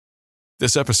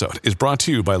This episode is brought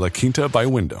to you by La Quinta by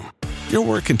Wyndham. Your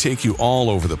work can take you all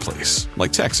over the place,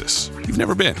 like Texas. You've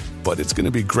never been, but it's going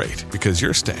to be great because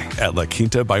you're staying at La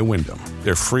Quinta by Wyndham.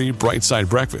 Their free Bright Side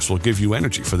breakfast will give you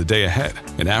energy for the day ahead.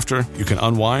 And after, you can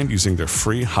unwind using their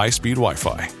free high-speed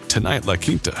Wi-Fi. Tonight, La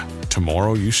Quinta.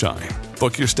 Tomorrow, you shine.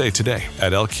 Book your stay today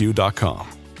at lq.com.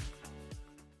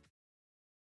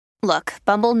 Look,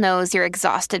 Bumble knows you're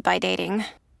exhausted by dating.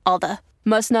 All the,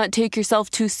 must not take yourself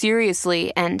too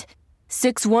seriously, and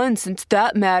 6'1" since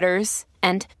that matters.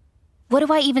 And what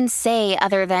do I even say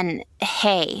other than,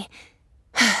 hey?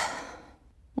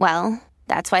 Well,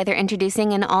 that's why they're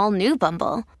introducing an all-new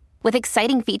Bumble, with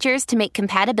exciting features to make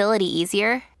compatibility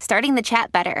easier, starting the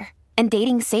chat better, and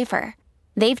dating safer.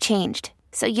 They've changed,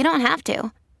 so you don't have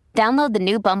to. Download the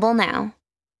new Bumble now.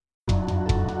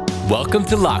 Welcome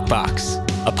to Lockbox,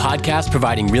 a podcast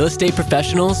providing real estate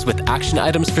professionals with action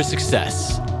items for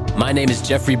success. My name is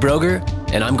Jeffrey Broger,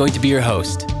 and I'm going to be your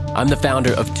host. I'm the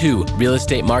founder of two real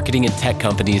estate marketing and tech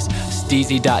companies,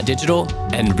 Steezy.digital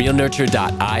and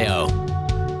RealNurture.io.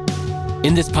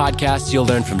 In this podcast, you'll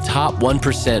learn from top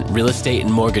 1% real estate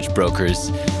and mortgage brokers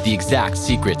the exact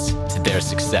secrets to their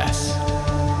success.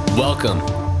 Welcome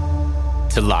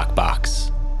to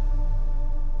Lockbox.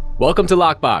 Welcome to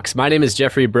Lockbox. My name is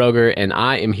Jeffrey Broger, and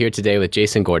I am here today with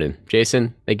Jason Gordon.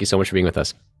 Jason, thank you so much for being with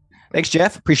us. Thanks,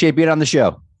 Jeff. Appreciate being on the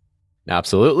show.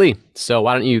 Absolutely. So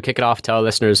why don't you kick it off, tell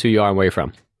listeners who you are and where you're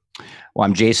from. Well,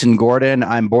 I'm Jason Gordon.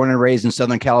 I'm born and raised in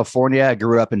Southern California. I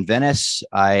grew up in Venice.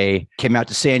 I came out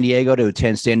to San Diego to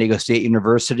attend San Diego State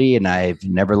University, and I've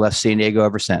never left San Diego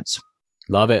ever since.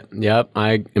 Love it. Yep.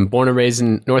 I am born and raised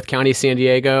in North County, San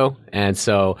Diego. And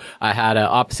so I had an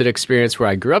opposite experience where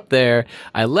I grew up there.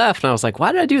 I left and I was like,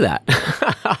 why did I do that?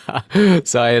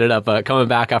 So I ended up coming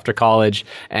back after college,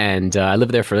 and I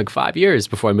lived there for like 5 years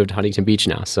before I moved to Huntington Beach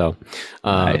now. So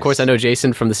nice. Of course, I know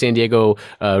Jason from the San Diego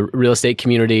real estate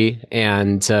community.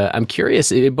 And I'm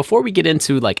curious, before we get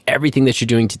into like everything that you're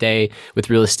doing today with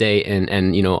real estate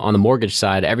and you know, on the mortgage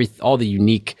side, all the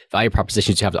unique value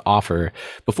propositions you have to offer,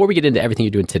 before we get into everything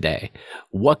you're doing today,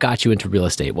 what got you into real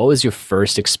estate? What was your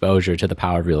first exposure to the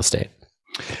power of real estate?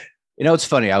 You know, it's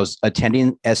funny. I was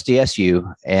attending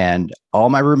SDSU, and all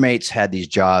my roommates had these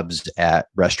jobs at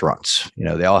restaurants. You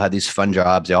know, they all had these fun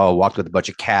jobs. They all walked with a bunch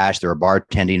of cash. They were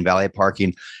bartending, valet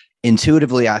parking.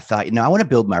 Intuitively, I thought, you know, I want to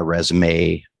build my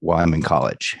resume while I'm in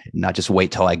college, not just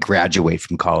wait till I graduate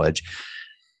from college.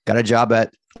 Got a job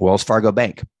at Wells Fargo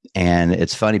Bank. And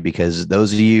it's funny because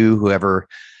those of you who ever,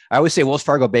 I always say Wells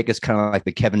Fargo Bank is kind of like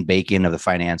the Kevin Bacon of the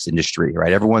finance industry,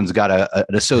 right? Everyone's got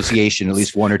an association, at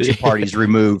least one or two parties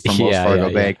removed from Wells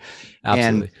Fargo Bank.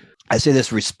 Absolutely. And I say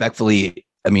this respectfully,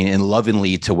 I mean, and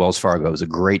lovingly to Wells Fargo. It was a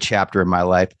great chapter in my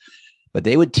life, but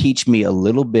they would teach me a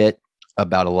little bit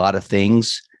about a lot of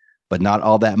things, but not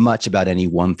all that much about any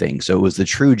one thing. So it was the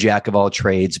true jack of all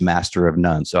trades, master of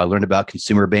none. So I learned about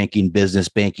consumer banking, business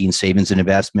banking, savings and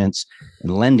investments,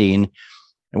 and lending.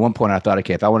 At one point I thought,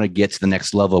 okay, if I want to get to the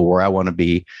next level where I want to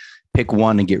be, pick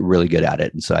one and get really good at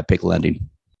it. And so I picked lending.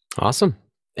 Awesome.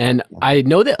 And I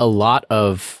know that a lot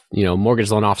of, you know, mortgage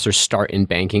loan officers start in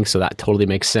banking, so that totally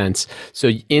makes sense. So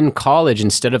in college,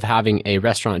 instead of having a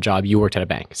restaurant job, you worked at a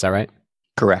bank. Is that right?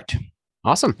 Correct.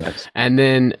 Awesome. Yes. And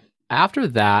then after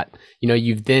that, you know,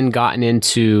 you've then gotten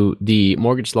into the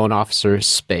mortgage loan officer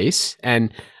space.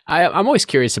 And I'm always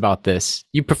curious about this.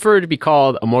 You prefer to be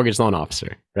called a mortgage loan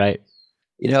officer, right?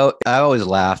 You know, I always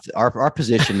laughed. Our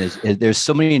position is there's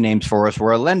so many names for us.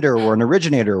 We're a lender, we're an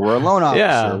originator, we're a loan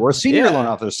officer, we're a senior loan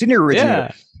officer, senior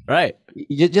originator. Right.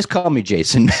 You just call me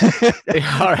Jason.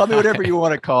 Call me whatever you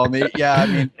want to call me. Yeah, I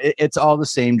mean, it's all the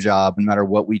same job, no matter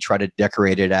what we try to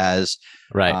decorate it as.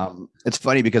 Right. It's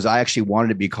funny because I actually wanted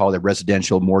to be called a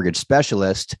residential mortgage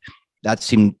specialist. That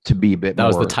seemed to be a bit more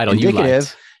indicative. That was the title you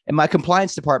liked. And my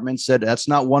compliance department said that's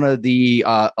not one of the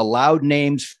allowed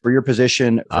names for your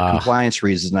position for compliance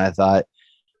reasons. And I thought,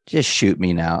 just shoot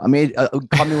me now. I mean,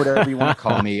 call me whatever you want to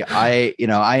call me. I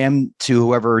am to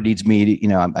whoever needs me.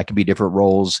 I can be different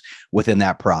roles within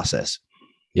that process.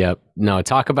 Yep. No,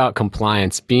 talk about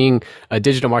compliance. Being a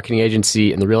digital marketing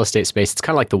agency in the real estate space, it's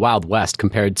kind of like the Wild West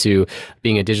compared to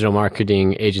being a digital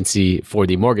marketing agency for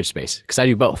the mortgage space, because I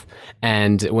do both.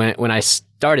 And when I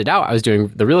started out, I was doing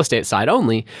the real estate side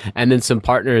only. And then some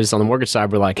partners on the mortgage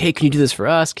side were like, hey, can you do this for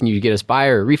us? Can you get us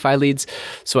buyer or refi leads?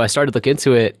 So I started to look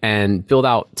into it and build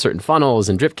out certain funnels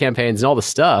and drip campaigns and all the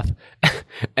stuff.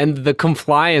 And the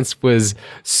compliance was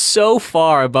so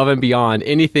far above and beyond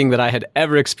anything that I had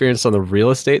ever experienced on the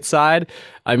real estate side.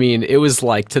 I mean, it was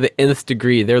like to the nth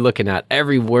degree. They're looking at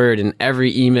every word and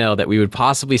every email that we would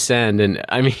possibly send. And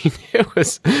I mean, it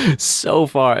was so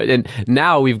far. And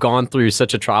now we've gone through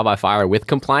such a trial by fire with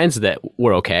compliance that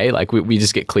we're okay. Like we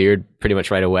just get cleared pretty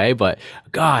much right away. But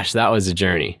gosh, that was a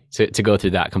journey to go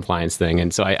through that compliance thing.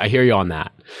 And so I hear you on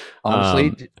that.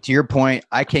 Honestly, to your point,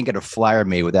 I can't get a flyer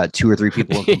made without 2 or 3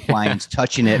 people in compliance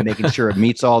touching it, making sure it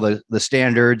meets all the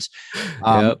standards.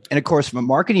 And of course, from a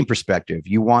marketing perspective,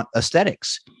 you want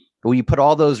aesthetics. But when you put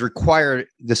all those required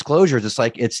disclosures, it's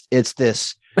like it's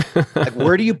this. Like,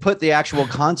 where do you put the actual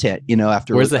content?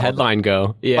 After where's the headline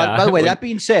go? Yeah. By the way, that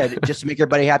being said, just to make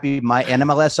everybody happy, my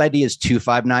NMLS ID is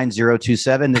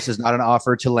 259027. This is not an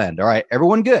offer to lend. All right,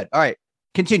 everyone, good. All right.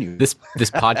 Continue. This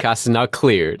podcast is now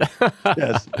cleared.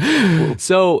 Yes.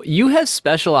 So you have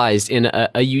specialized in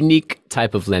a unique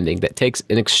type of lending that takes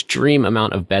an extreme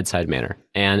amount of bedside manner,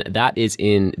 and that is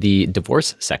in the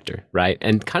divorce sector, right?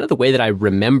 And kind of the way that I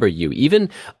remember you, even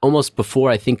almost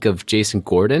before I think of Jason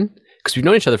Gordon, because we've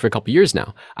known each other for a couple of years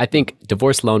now. I think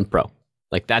divorce loan pro,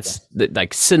 like that's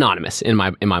like synonymous in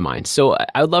my mind. So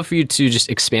I would love for you to just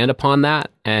expand upon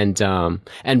that and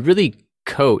really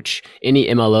coach any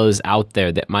MLOs out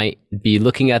there that might be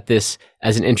looking at this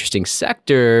as an interesting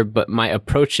sector, but might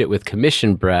approach it with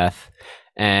commission breath.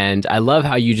 And I love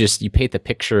how you paint the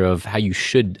picture of how you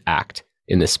should act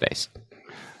in this space.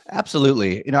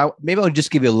 Absolutely. Maybe I'll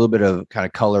just give you a little bit of kind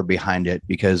of color behind it,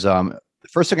 because the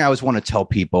first thing I always want to tell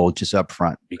people just up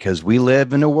front, because we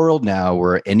live in a world now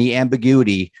where any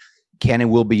ambiguity can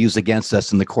and will be used against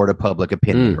us in the court of public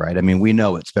opinion, right? I mean, we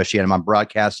know it, especially when I'm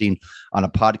broadcasting on a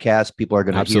podcast. People are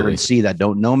going to hear and see that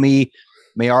don't know me,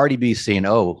 may already be seeing,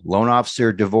 oh, loan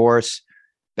officer, divorce,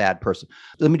 bad person.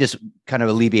 Let me just kind of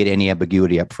alleviate any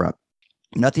ambiguity up front.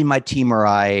 Nothing my team or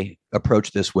I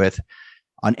approach this with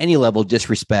on any level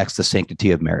disrespects the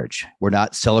sanctity of marriage. We're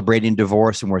not celebrating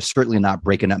divorce, and we're certainly not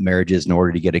breaking up marriages in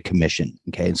order to get a commission.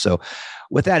 Okay. And so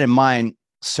with that in mind,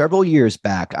 several years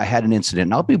back, I had an incident,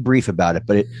 and I'll be brief about it,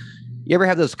 but you ever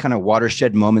have those kind of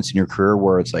watershed moments in your career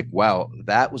where it's like, wow,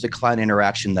 that was a client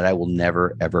interaction that I will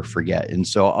never, ever forget. And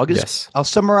so I'll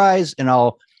summarize and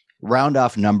I'll round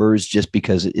off numbers just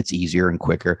because it's easier and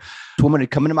quicker. This woman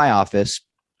had come into my office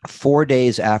 4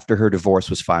 days after her divorce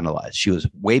was finalized. She was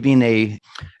waiving a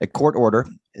court order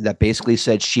that basically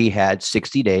said she had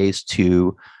 60 days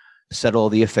to settle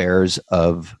the affairs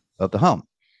of the home.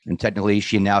 And technically,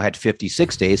 she now had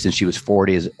 56 days since she was 4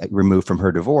 days removed from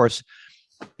her divorce.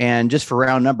 And just for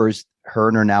round numbers, her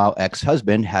and her now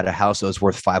ex-husband had a house that was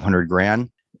worth $500,000.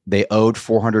 They owed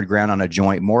 $400,000 on a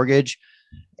joint mortgage.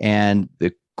 And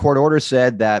the court order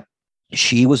said that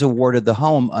she was awarded the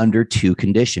home under 2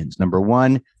 conditions. Number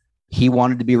one, he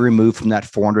wanted to be removed from that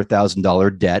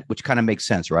 $400,000 debt, which kind of makes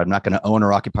sense, right? I'm not going to own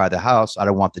or occupy the house. I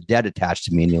don't want the debt attached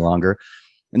to me any longer.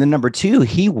 And then number 2,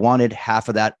 he wanted half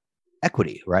of that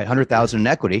equity, right? $100,000 in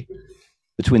equity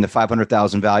between the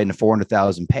 $500,000 value and the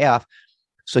 $400,000 payoff.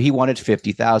 So he wanted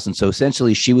 $50,000. So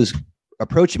essentially, she was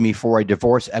approaching me for a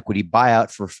divorce equity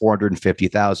buyout for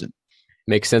 $450,000.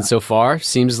 Makes sense so far.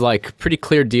 Seems like pretty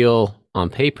clear deal on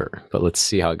paper, but let's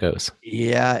see how it goes.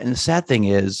 Yeah. And the sad thing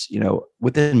is,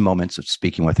 within moments of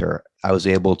speaking with her, I was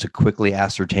able to quickly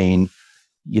ascertain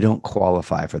you don't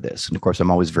qualify for this. And of course,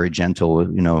 I'm always very gentle,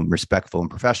 respectful and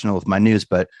professional with my news,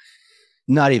 but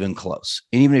not even close.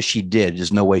 And even if she did,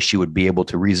 there's no way she would be able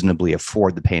to reasonably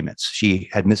afford the payments. She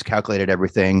had miscalculated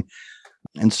everything.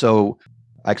 And so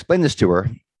I explained this to her,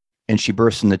 and she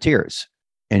burst into tears.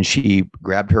 And she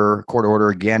grabbed her court order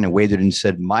again and waved it and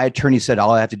said, my attorney said,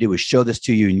 all I have to do is show this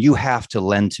to you, and you have to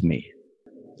lend to me.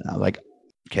 And I was like,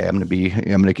 okay, I'm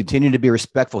going to continue to be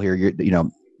respectful here.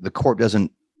 The court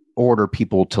doesn't order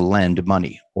people to lend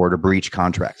money or to breach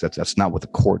contracts. That's not what the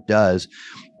court does.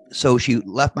 So she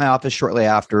left my office shortly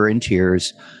after in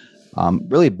tears,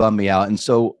 really bummed me out. And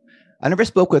so I never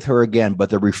spoke with her again, but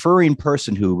the referring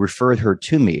person who referred her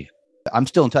to me, I'm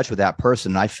still in touch with that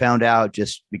person. I found out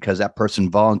just because that person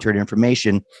volunteered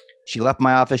information. She left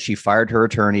my office. She fired her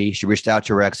attorney. She reached out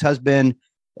to her ex-husband.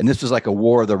 And this was like a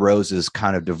War of the Roses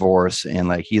kind of divorce.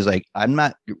 And he's like, I'm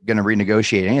not going to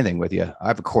renegotiate anything with you. I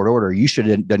have a court order. You should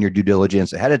have done your due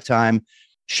diligence ahead of time.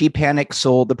 She panicked,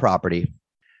 sold the property.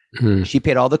 She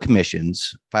paid all the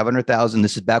commissions, $500,000.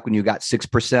 This is back when you got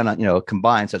 6%,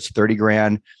 combined. So that's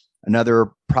 $30,000.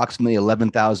 Another approximately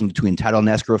 $11,000 between title and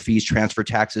escrow fees, transfer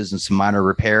taxes, and some minor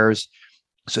repairs.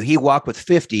 So he walked with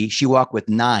 50, she walked with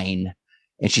 9,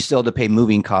 and she still had to pay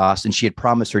moving costs. And she had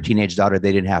promised her teenage daughter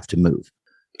they didn't have to move.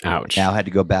 Ouch. Now had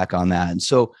to go back on that. And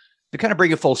so to kind of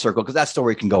bring it full circle, because that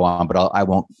story can go on, but I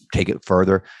won't take it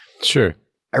further. Sure.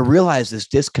 I realized this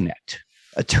disconnect.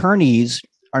 Attorneys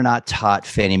are not taught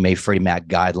Fannie Mae, Freddie Mac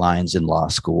guidelines in law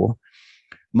school.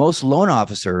 Most loan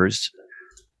officers,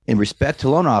 in respect to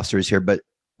loan officers here, but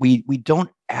we don't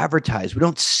advertise. We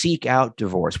don't seek out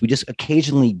divorce. We just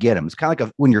occasionally get them. It's kind of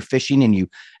like when you're fishing and you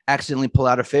accidentally pull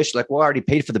out a fish, like, well, I already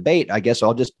paid for the bait. I guess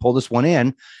I'll just pull this one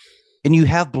in. And you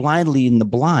have blindly in the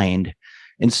blind.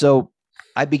 And so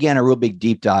I began a real big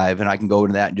deep dive, and I can go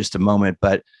into that in just a moment,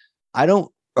 but I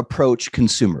don't approach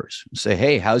consumers and say,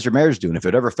 hey, how's your marriage doing? If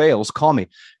it ever fails, call me.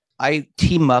 I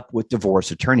team up with divorce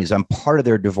attorneys. I'm part of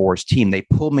their divorce team. They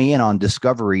pull me in on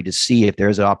discovery to see if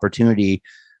there's an opportunity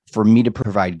for me to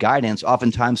provide guidance.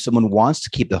 Oftentimes someone wants to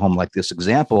keep the home, like this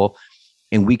example,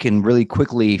 and we can really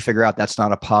quickly figure out that's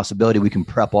not a possibility. We can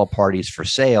prep all parties for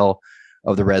sale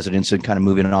of the residence and kind of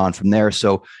moving on from there.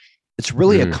 So it's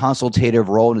really a consultative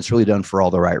role, and it's really done for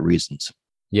all the right reasons.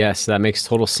 Yes, that makes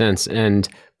total sense. And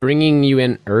bringing you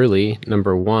in early,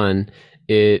 number one,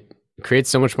 it creates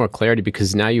so much more clarity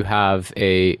because now you have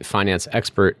a finance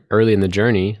expert early in the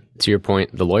journey. To your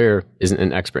point, the lawyer isn't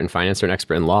an expert in finance or an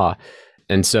expert in law.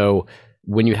 And so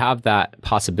when you have that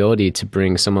possibility to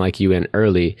bring someone like you in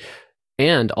early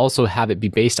and also have it be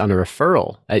based on a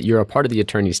referral, you're a part of the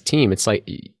attorney's team. It's like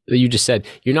you just said,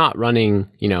 you're not running,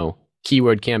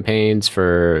 keyword campaigns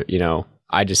for,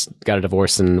 I just got a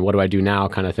divorce and what do I do now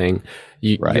kind of thing.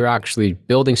 You're actually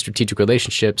building strategic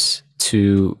relationships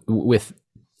with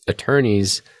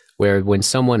attorneys where when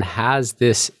someone has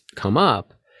this come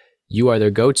up, you are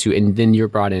their go-to, and then you're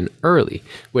brought in early,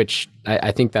 which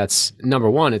I think that's number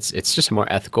one. It's just a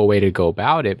more ethical way to go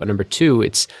about it. But number two,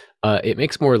 it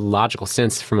makes more logical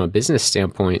sense from a business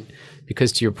standpoint,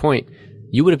 because to your point,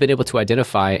 you would have been able to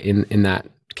identify in that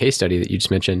case study that you just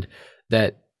mentioned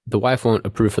that the wife won't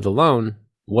approve for the loan.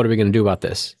 What are we going to do about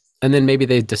this? And then maybe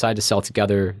they decide to sell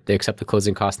together. They accept the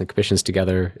closing costs and the commissions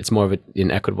together. It's more of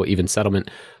an equitable, even settlement.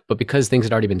 But because things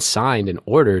had already been signed and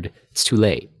ordered, it's too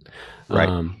late.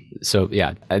 Right. So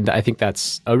yeah, I think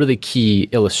that's a really key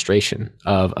illustration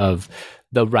of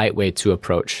the right way to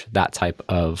approach that type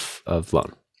of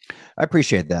loan. I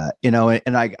appreciate that.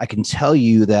 And I can tell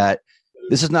you that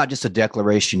this is not just a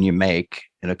declaration you make.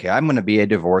 And okay, I'm going to be a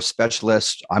divorce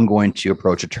specialist. I'm going to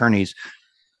approach attorneys.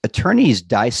 Attorneys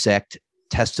dissect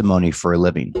testimony for a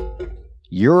living.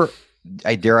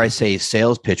 I dare say,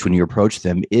 sales pitch when you approach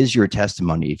them is your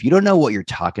testimony. If you don't know what you're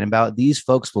talking about, these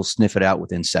folks will sniff it out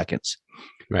within seconds.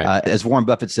 Right. As Warren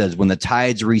Buffett says, when the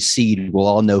tides recede, we'll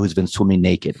all know who's been swimming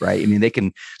naked, right? I mean, they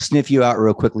can sniff you out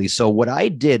real quickly. So what I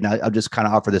did, and I'll just kind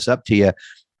of offer this up to you,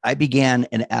 I began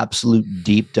an absolute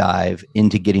deep dive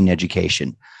into getting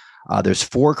education. There's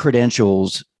 4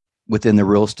 credentials within the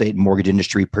real estate and mortgage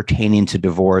industry pertaining to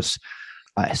divorce.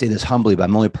 I say this humbly, but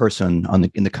I'm the only person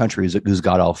in the country who's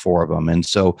got all 4 of them. And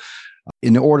so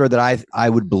in the order that I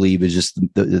would believe is just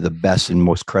the best and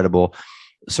most credible,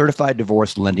 Certified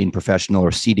Divorce Lending Professional,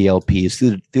 or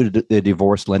CDLPs, through the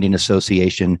Divorce Lending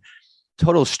Association,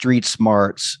 total street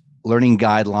smarts, learning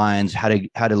guidelines,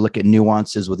 how to look at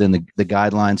nuances within the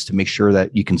guidelines to make sure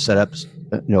that you can set up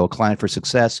a client for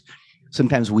success.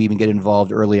 Sometimes we even get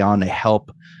involved early on to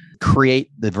help create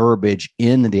the verbiage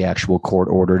in the actual court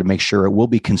order to make sure it will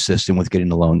be consistent with getting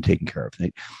the loan taken care of.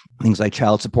 Things like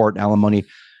child support and alimony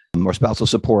or spousal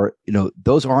support,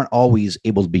 those aren't always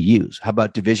able to be used. How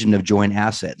about division of joint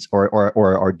assets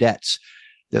or debts?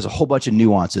 There's a whole bunch of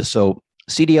nuances. So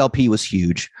CDLP was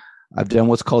huge. I've done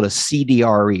what's called a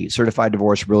CDRE, Certified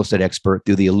Divorce Real Estate Expert,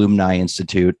 through the Alumni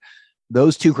Institute.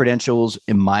 Those 2 credentials,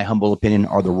 in my humble opinion,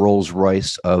 are the Rolls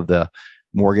Royce of the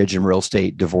mortgage and real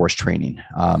estate divorce training.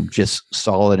 Just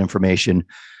solid information.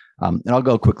 And I'll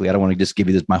go quickly. I don't want to just give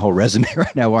you my whole resume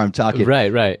right now while I'm talking.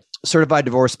 Right. Certified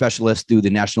Divorce Specialist through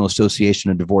the National Association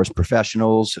of Divorce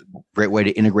Professionals. Great way to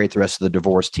integrate the rest of the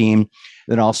divorce team.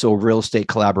 Then also Real Estate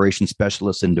Collaboration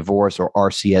Specialist in Divorce, or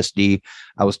RCSD.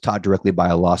 I was taught directly by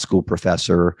a law school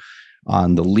professor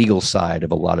on the legal side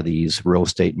of a lot of these real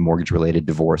estate and mortgage related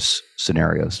divorce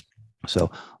scenarios. So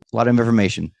a lot of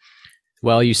information.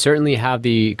 Well, you certainly have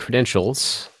the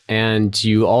credentials, and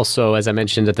you also, as I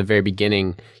mentioned at the very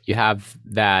beginning, you have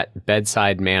that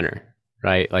bedside manner,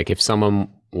 right? Like if someone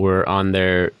were on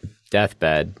their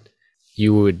deathbed,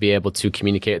 you would be able to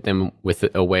communicate with them with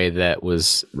a way that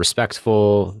was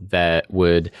respectful, that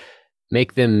would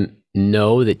make them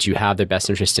know that you have their best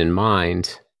interest in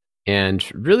mind. And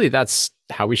really, that's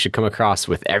how we should come across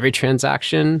with every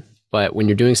transaction. But when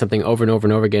you're doing something over and over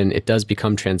and over again, it does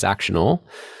become transactional.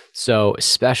 So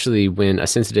especially when a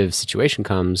sensitive situation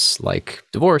comes like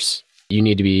divorce, you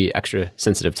need to be extra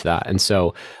sensitive to that. And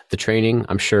so the training,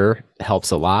 I'm sure,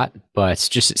 helps a lot, but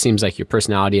it seems like your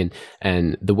personality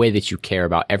and the way that you care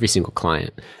about every single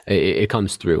client, it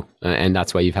comes through. And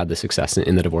that's why you've had the success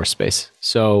in the divorce space.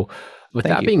 So with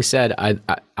that being said, I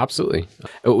absolutely.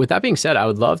 With that being said, I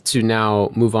would love to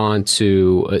now move on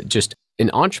to just an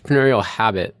entrepreneurial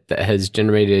habit that has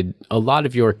generated a lot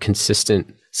of your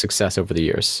consistent success over the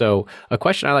years. So a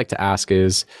question I like to ask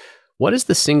is, what is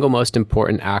the single most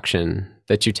important action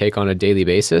that you take on a daily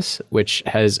basis, which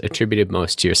has attributed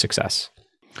most to your success?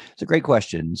 It's a great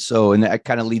question. So, and that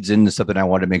kind of leads into something I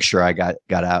wanted to make sure I got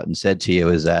out and said to you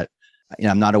is that,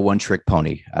 I'm not a one-trick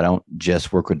pony. I don't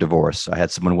just work with divorce. I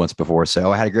had someone once before say,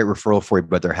 I had a great referral for you,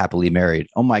 but they're happily married.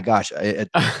 Oh my gosh.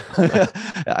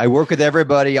 I work with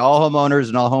everybody, all homeowners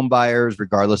and all home buyers,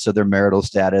 regardless of their marital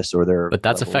status or their. But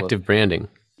that's effective branding.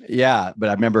 Yeah. But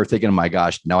I remember thinking, oh my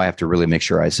gosh, now I have to really make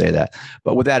sure I say that.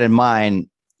 But with that in mind,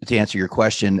 to answer your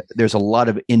question, there's a lot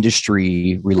of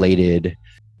industry related,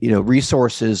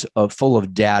 resources full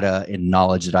of data and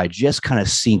knowledge that I just kind of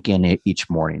sink in each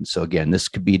morning. So again, this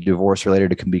could be divorce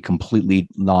related. It can be completely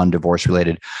non-divorce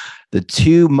related. The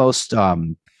two most,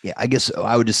 I guess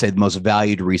I would just say the most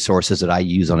valued resources that I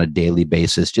use on a daily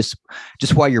basis, just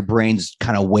while your brain's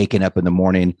kind of waking up in the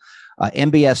morning.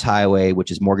 MBS Highway, which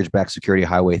is Mortgage-Backed Security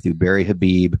Highway through Barry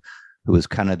Habib, who is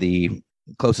kind of the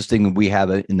closest thing we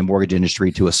have in the mortgage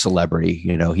industry to a celebrity.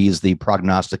 He's the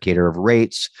prognosticator of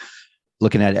rates,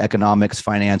 looking at economics,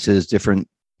 finances, different,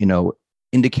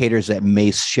 indicators that may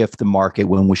shift the market,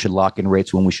 when we should lock in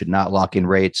rates, when we should not lock in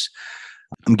rates.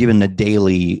 I'm given a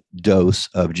daily dose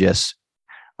of just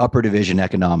upper division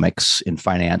economics and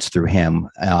finance through him,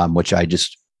 which I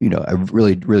just, I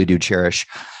really, really do cherish.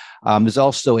 There's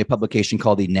also a publication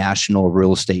called the National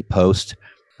Real Estate Post.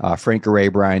 Frank Gray,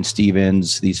 Brian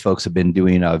Stevens, these folks have been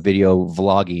doing video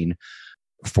vlogging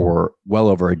for well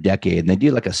over a decade. And they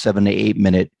do like a 7 to 8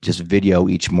 minute just video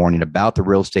each morning about the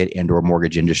real estate and or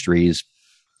mortgage industries.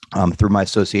 Through my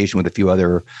association with a few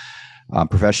other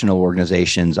professional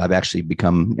organizations, I've actually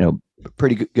become,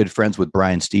 pretty good friends with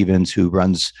Brian Stevens, who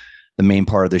runs the main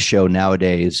part of the show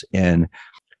nowadays. And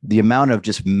the amount of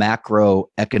just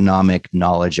macroeconomic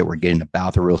knowledge that we're getting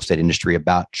about the real estate industry,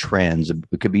 about trends,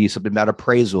 it could be something about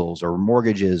appraisals or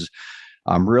mortgages,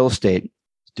 real estate,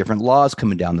 different laws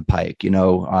coming down the pike.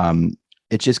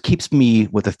 It just keeps me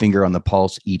with a finger on the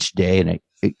pulse each day, and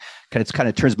it kind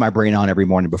of turns my brain on every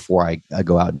morning before I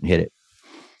go out and hit it.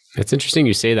 It's interesting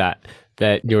you say that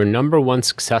your number one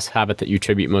success habit that you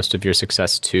attribute most of your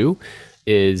success to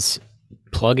is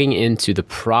plugging into the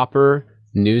proper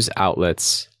news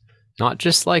outlets, not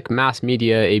just like mass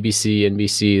media, ABC,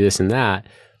 NBC, this and that,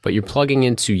 but you're plugging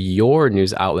into your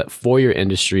news outlet for your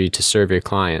industry to serve your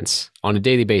clients on a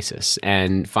daily basis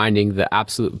and finding the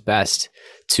absolute best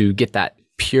to get that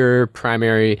pure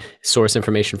primary source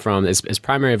information from as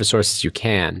primary of a source as you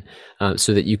can,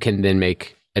 so that you can then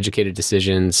make educated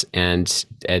decisions and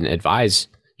advise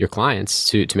your clients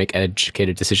to make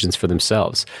educated decisions for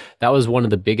themselves. That was one of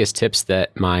the biggest tips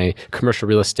that my commercial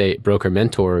real estate broker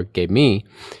mentor gave me.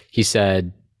 He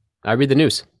said, I read the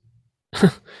news.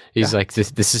 He's like,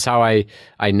 this is how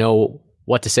I know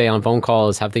what to say on phone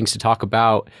calls, have things to talk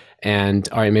about, and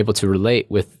I'm able to relate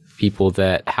with people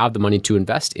that have the money to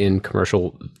invest in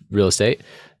commercial real estate.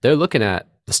 They're looking at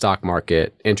the stock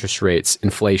market, interest rates,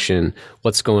 inflation,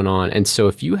 what's going on. And so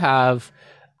if you have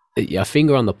a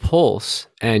finger on the pulse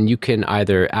and you can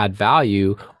either add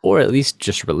value or at least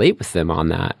just relate with them on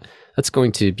that, that's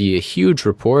going to be a huge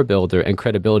rapport builder and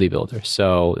credibility builder.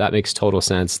 So that makes total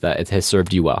sense that it has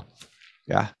served you well.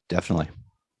 Yeah, definitely.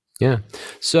 Yeah.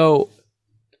 So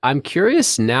I'm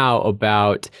curious now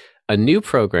about a new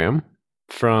program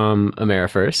from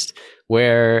AmeriFirst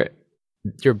where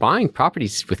you're buying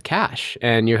properties with cash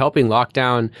and you're helping lock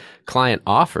down client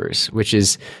offers, which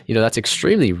is, that's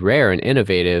extremely rare and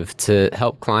innovative to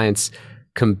help clients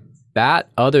combat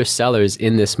other sellers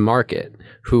in this market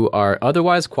who are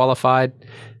otherwise qualified.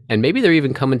 And maybe they're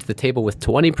even coming to the table with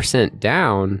 20%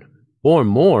 down or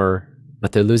more,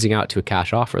 but they're losing out to a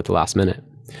cash offer at the last minute.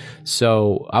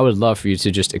 So I would love for you to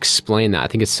just explain that. I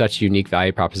think it's such a unique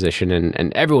value proposition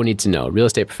and everyone needs to know. Real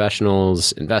estate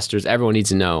professionals, investors, everyone needs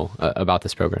to know about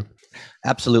this program.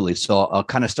 Absolutely. So I'll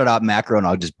kind of start out macro and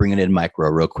I'll just bring it in micro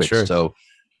real quick. Sure. So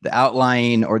the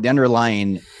outlying or the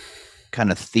underlying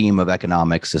kind of theme of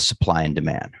economics is supply and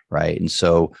demand, right? And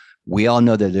so we all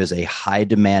know that there's a high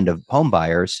demand of home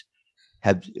buyers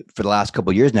have for the last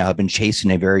couple of years now have been chasing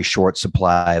a very short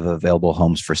supply of available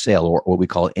homes for sale, or what we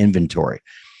call inventory.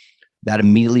 that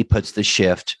immediately puts the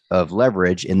shift of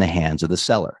leverage in the hands of the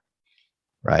seller,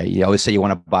 right? You always say you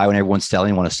want to buy when everyone's selling,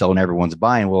 you want to sell when everyone's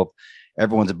buying. Well,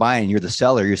 everyone's buying, you're the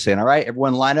seller. You're saying, all right,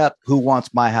 everyone line up. Who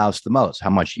wants my house the most? How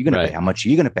much are you going to pay? How much are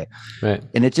you going to pay? Right.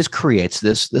 And it just creates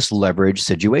this leverage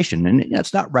situation. And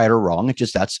it's not right or wrong. It's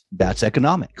just that's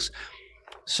economics.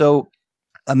 So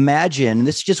imagine,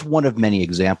 this is just one of many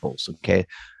examples. Okay.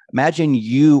 Imagine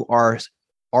you are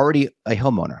already a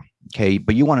homeowner. Okay.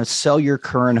 But you want to sell your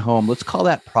current home. Let's call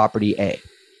that property A.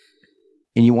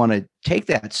 And you want to take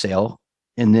that sale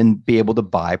and then be able to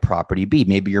buy property B.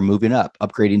 Maybe you're moving up,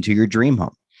 upgrading to your dream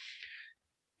home.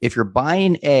 If you're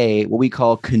buying A, what we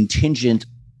call contingent,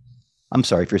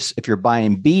 if you're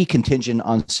buying B contingent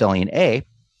on selling A,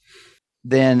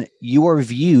 then you are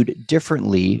viewed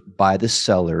differently by the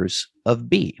sellers of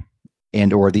B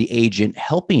and or the agent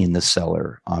helping the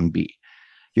seller on B.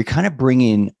 You're kind of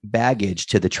bringing baggage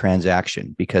to the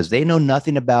transaction because they know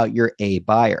nothing about your A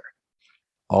buyer.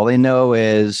 All they know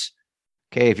is,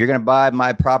 okay, if you're going to buy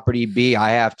my property B, I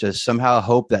have to somehow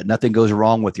hope that nothing goes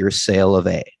wrong with your sale of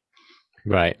A.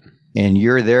 Right. And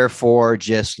you're therefore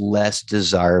just less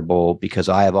desirable because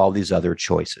I have all these other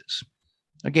choices.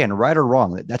 Again, right or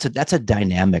wrong, that's a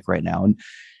dynamic right now. And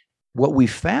what we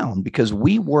found, because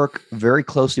we work very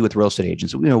closely with real estate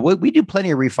agents, we do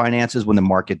plenty of refinances when the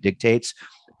market dictates,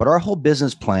 but our whole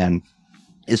business plan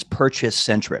is purchase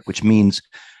centric, which means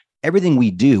everything we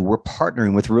do, we're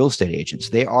partnering with real estate agents.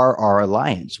 They are our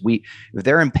alliance. If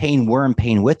they're in pain, we're in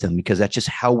pain with them because that's just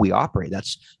how we operate.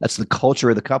 That's the culture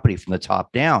of the company from the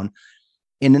top down.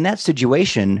 And in that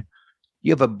situation,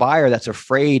 you have a buyer that's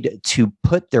afraid to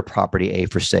put their property A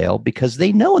for sale because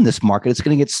they know in this market it's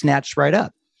going to get snatched right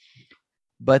up.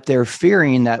 But they're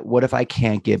fearing that, what if I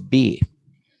can't get B?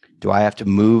 Do I have to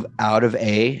move out of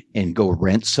A and go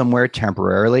rent somewhere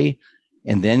temporarily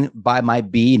and then buy my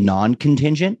B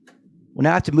non-contingent? Well,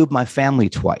 now I have to move my family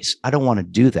twice. I don't want to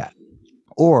do that.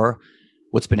 Or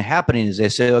what's been happening is they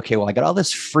say, okay, well, I got all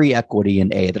this free equity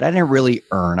in A that I didn't really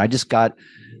earn. I just got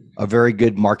a very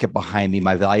good market behind me.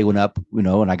 My value went up,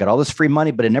 and I got all this free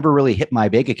money, but it never really hit my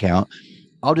bank account.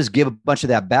 I'll just give a bunch of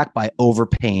that back by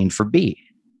overpaying for B.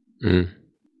 Mm.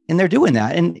 And they're doing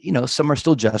that. And, some are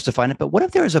still justifying it. But what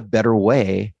if there's a better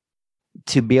way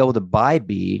to be able to buy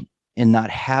B and not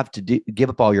have to give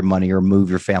up all your money or move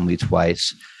your family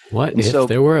twice? What if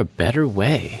there were a better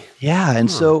way? Yeah. And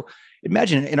so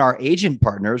imagine in our agent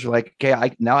partners, we're like,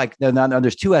 okay, now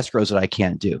there's two escrows that I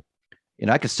can't do.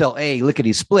 I could sell A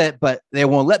lickety split, but they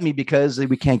won't let me because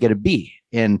we can't get a B.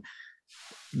 And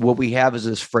what we have is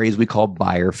this phrase we call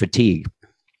buyer fatigue.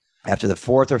 After the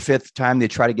fourth or fifth time they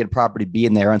try to get property B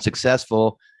and they're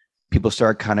unsuccessful, people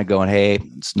start kind of going, hey,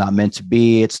 it's not meant to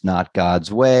be. It's not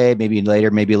God's way. Maybe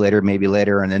later, maybe later, maybe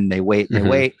later. And then they wait and they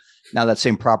wait. Now that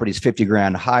same property is 50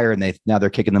 grand higher and now they're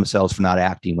kicking themselves for not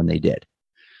acting when they did.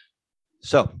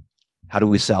 So how do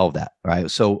we solve that? Right.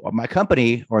 So my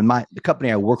company the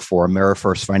company I work for,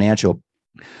 AmeriFirst Financial,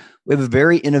 we have a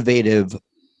very innovative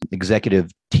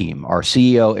executive team. Our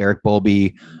CEO, Eric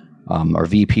Bowlby, our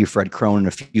VP, Fred Cronin, and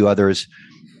a few others,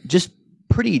 just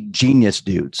pretty genius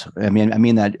dudes. I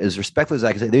mean that as respectfully as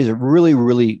I can say. These are really,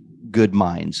 really good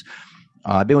minds.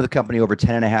 I've been with the company over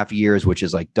 10 and a half years, which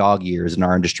is like dog years in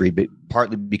our industry, but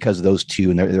partly because of those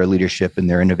two and their leadership and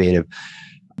they're innovative.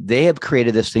 They have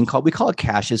created this thing we call it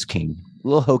Cash is King. A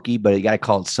little hokey, but you got to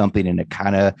call it something, and it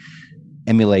kind of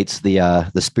emulates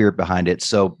the spirit behind it.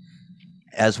 So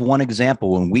as one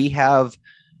example, when we have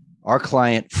our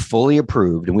client fully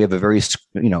approved and we have a very,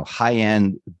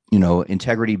 high-end,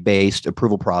 integrity-based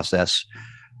approval process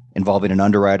involving an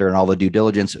underwriter and all the due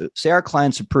diligence, say our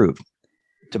client's approved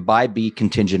to buy B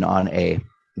contingent on A.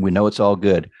 We know it's all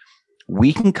good.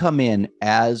 We can come in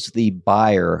as the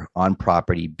buyer on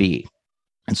property B.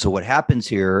 And so what happens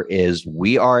here is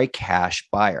we are a cash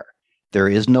buyer. There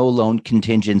is no loan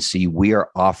contingency. We are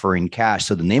offering cash.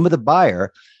 So the name of the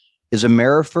buyer is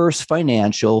AmeriFirst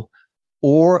Financial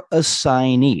or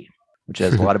assignee, which,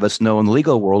 as a lot of us know in the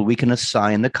legal world, we can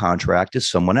assign the contract to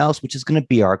someone else, which is going to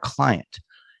be our client.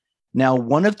 Now,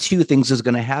 one of two things is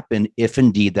going to happen if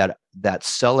indeed that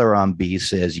seller on B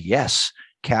says, yes,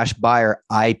 cash buyer,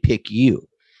 I pick you.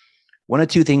 One of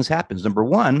two things happens. Number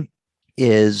one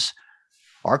is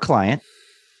our client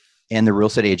and the real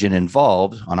estate agent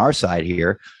involved on our side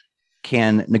here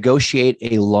can negotiate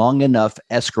a long enough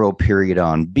escrow period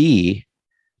on B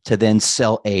to then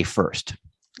sell A first.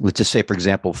 Let's just say, for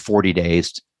example, 40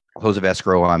 days, close of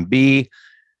escrow on B.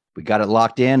 We got it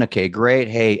locked in. Okay, great.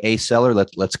 Hey, A seller,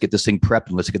 let's get this thing prepped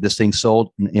and let's get this thing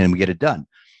sold and we get it done.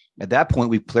 At that point,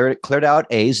 we've cleared out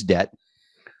A's debt,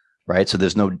 right? So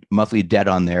there's no monthly debt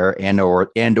on there and or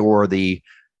the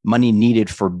money needed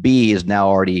for B is now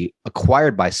already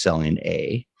acquired by selling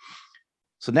A.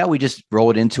 So now we just roll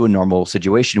it into a normal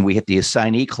situation. We hit the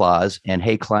assignee clause and,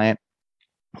 hey, client,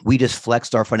 we just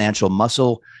flexed our financial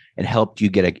muscle and helped you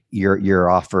get your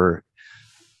offer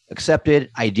accepted,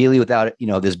 ideally without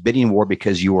this bidding war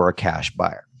because you were a cash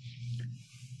buyer.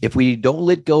 If we don't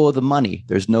let go of the money,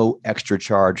 there's no extra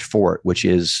charge for it, which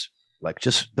is like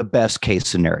just the best case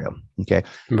scenario. Okay.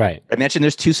 Right. I mentioned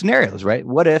there's two scenarios, right?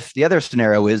 What if the other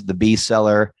scenario is the B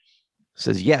seller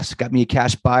says, yes, got me a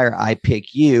cash buyer. I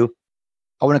pick you.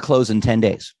 I want to close in 10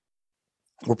 days.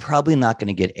 We're probably not going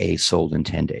to get A sold in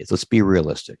 10 days. Let's be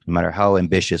realistic. No matter how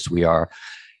ambitious we are,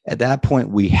 at that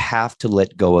point, we have to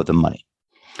let go of the money.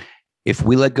 If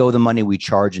we let go of the money, we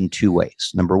charge in two ways.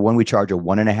 Number one, we charge a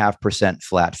 1.5%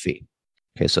 flat fee.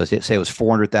 Okay, so say it was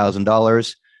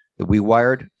 $400,000 that we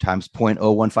wired times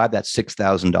 0.015, that's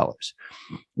 $6,000.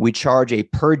 We charge a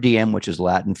per diem, which is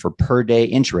Latin for per day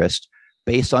interest,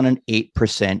 based on an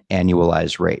 8%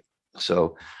 annualized rate.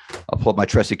 So I'll pull up my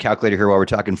trusty calculator here while we're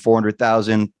talking.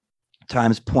 400,000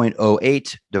 times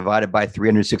 0.08 divided by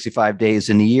 365 days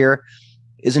in a year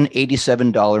is an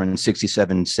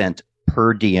 $87.67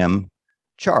 per diem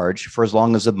charge for as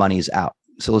long as the money's out.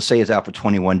 So let's say it's out for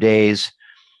 21 days.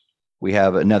 We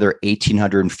have another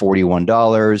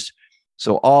 $1,841.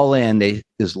 So all in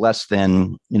is less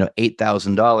than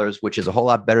 $8,000, which is a whole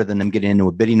lot better than them getting into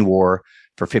a bidding war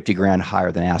for 50 grand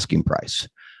higher than asking price.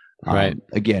 Right.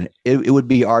 Again, it would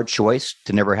be our choice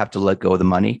to never have to let go of the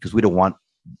money because we don't want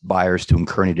buyers to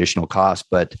incur any additional costs.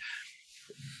 But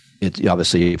it's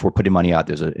obviously, if we're putting money out,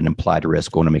 there's an implied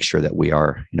risk. We want to make sure that we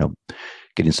are,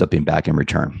 getting something back in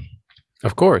return.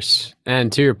 Of course.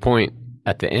 And to your point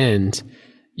at the end,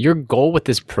 your goal with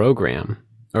this program,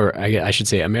 or I should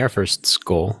say AmeriFirst's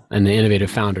goal and the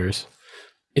innovative founders,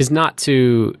 is not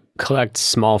to collect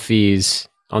small fees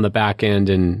on the back end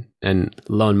and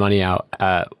loan money out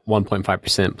at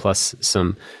 1.5% plus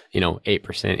some, 8%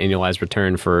 annualized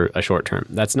return for a short term.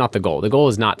 That's not the goal. The goal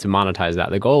is not to monetize that.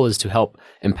 The goal is to help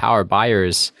empower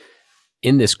buyers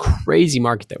in this crazy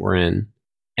market that we're in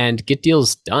and get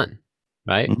deals done,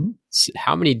 right? Mm-hmm.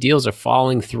 How many deals are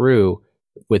falling through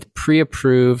with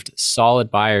pre-approved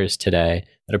solid buyers today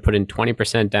that are putting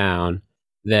 20% down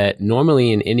that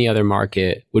normally in any other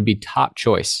market would be top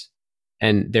choice?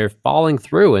 And they're falling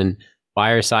through, and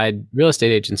buyer side real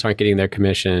estate agents aren't getting their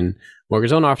commission.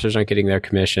 Mortgage loan officers aren't getting their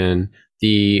commission.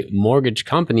 The mortgage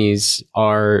companies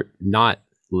are not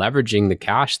leveraging the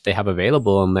cash they have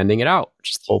available and lending it out,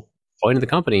 which is the whole point of the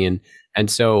company.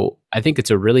 And so I think it's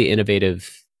a really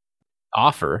innovative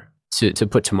offer to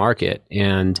put to market.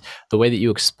 And the way that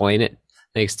you explain it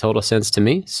makes total sense to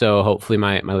me. So hopefully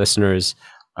my listeners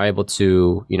are able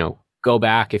to, go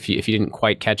back if you didn't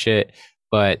quite catch it.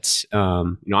 But,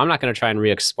 I'm not going to try and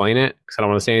re-explain it because I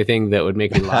don't want to say anything that would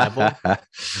make me liable.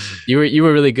 You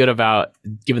were really good about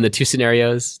giving the two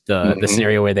scenarios, the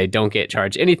scenario where they don't get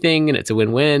charged anything and it's a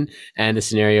win-win, and the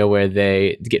scenario where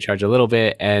they get charged a little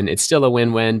bit and it's still a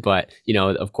win-win, but,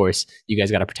 of course, you guys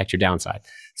got to protect your downside.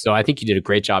 So I think you did a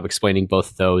great job explaining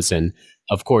both of those. And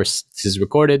of course, this is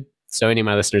recorded. So any of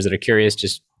my listeners that are curious,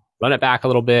 just run it back a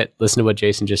little bit, listen to what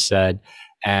Jason just said.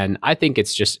 And I think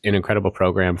it's just an incredible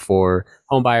program for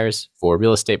home buyers, for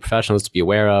real estate professionals to be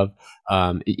aware of.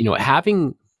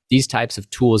 Having these types of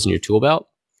tools in your tool belt,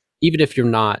 even if you're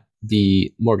not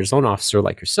the mortgage loan officer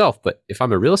like yourself, but if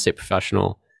I'm a real estate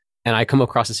professional and I come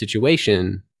across a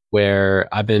situation where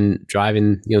I've been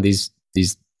driving, these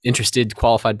interested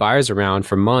qualified buyers around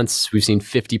for months, we've seen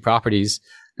 50 properties.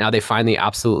 Now they finally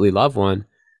absolutely love one.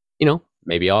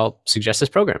 Maybe I'll suggest this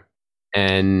program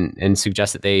and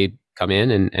suggest that they come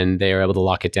in and they are able to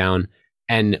lock it down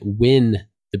and win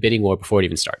the bidding war before it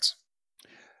even starts.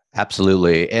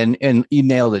 Absolutely. And you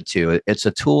nailed it too. It's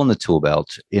a tool in the tool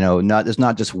belt. There's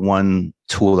not just one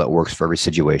tool that works for every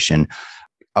situation.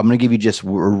 I'm going to give you just a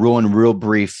real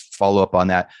brief follow-up on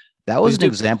that. That was an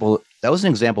example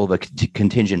of a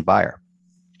contingent buyer.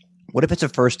 What if it's a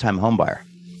first-time home buyer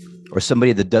or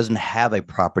somebody that doesn't have a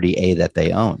property A that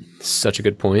they own? Such a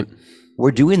good point.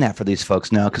 We're doing that for these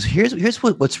folks now because here's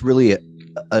what's really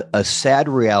a sad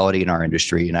reality in our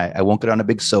industry. And I won't get on a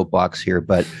big soapbox here,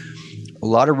 but a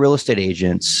lot of real estate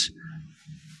agents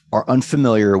are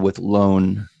unfamiliar with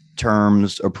loan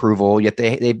terms, approval, yet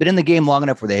they've been in the game long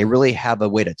enough where they really have a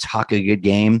way to talk a good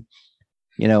game.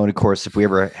 And of course, if we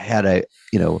ever had an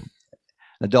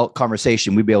adult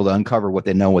conversation, we'd be able to uncover what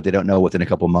they know, what they don't know within a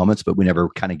couple of moments, but we never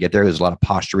kind of get there. There's a lot of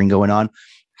posturing going on.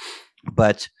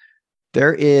 But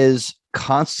there is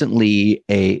constantly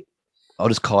I'll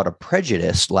just call it a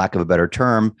prejudice, lack of a better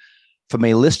term, from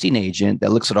a listing agent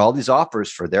that looks at all these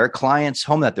offers for their client's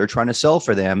home that they're trying to sell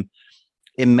for them,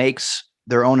 it makes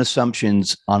their own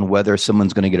assumptions on whether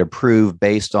someone's going to get approved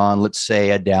based on, let's say,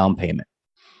 a down payment.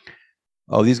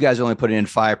 Oh, these guys are only putting in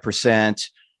 5%.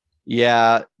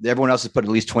 Yeah, everyone else has put at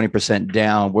least 20%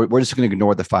 down. We're just going to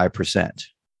ignore the 5%.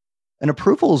 An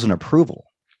approval is an approval,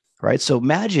 right? So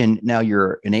imagine now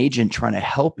you're an agent trying to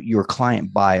help your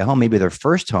client buy a home, maybe their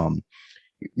first home.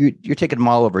 You're taking them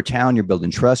all over town. You're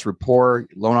building trust, rapport.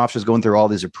 Loan officers going through all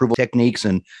these approval techniques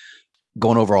and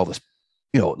going over all this,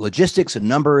 logistics and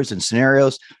numbers and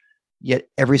scenarios. Yet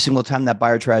every single time that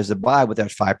buyer tries to buy with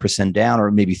that 5% down, or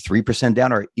maybe 3%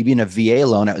 down, or even a VA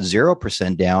loan at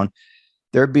 0% down,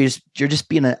 you're just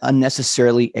being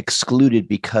unnecessarily excluded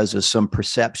because of some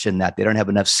perception that they don't have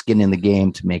enough skin in the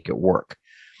game to make it work.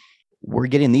 We're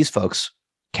getting these folks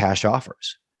cash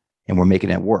offers, and we're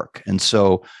making it work. And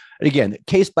so, again,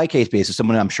 case by case basis,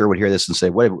 someone I'm sure would hear this and say,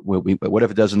 what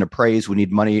if it doesn't appraise? We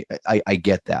need money. I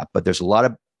get that. But there's a lot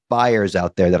of buyers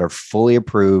out there that are fully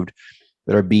approved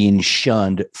that are being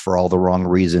shunned for all the wrong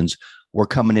reasons. We're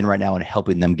coming in right now and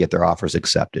helping them get their offers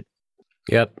accepted.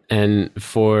 Yep. And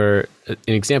for an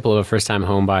example of a first-time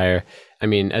home buyer, I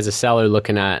mean, as a seller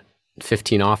looking at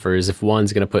 15 offers, if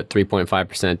one's going to put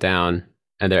 3.5% down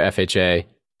and they're FHA,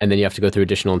 and then you have to go through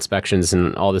additional inspections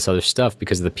and all this other stuff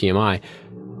because of the PMI,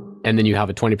 and then you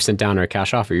have a 20% down or a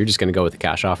cash offer, you're just going to go with the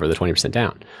cash offer, the 20%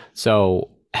 down. So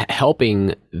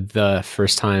helping the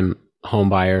first-time home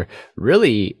buyer,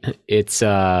 really, it's,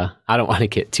 I don't want to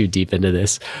get too deep into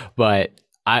this, but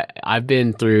I've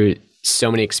been through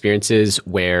so many experiences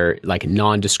where like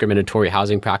non-discriminatory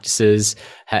housing practices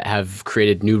have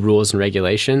created new rules and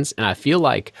regulations. And I feel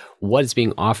like what is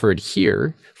being offered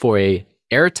here for a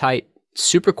airtight,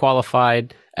 super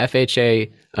qualified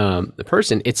FHA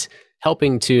person, it's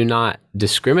helping to not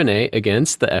discriminate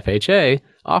against the FHA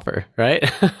offer, right?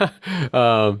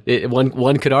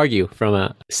 One could argue from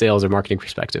a sales or marketing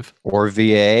perspective. Or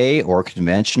VA or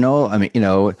conventional. I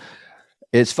mean,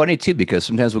 it's funny too, because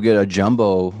sometimes we'll get a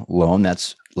jumbo loan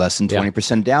that's less than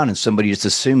 20% down, and somebody just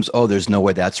assumes, oh, there's no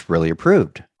way that's really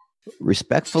approved.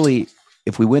 Respectfully,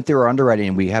 if we went through our underwriting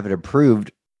and we have it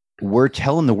approved, we're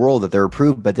telling the world that they're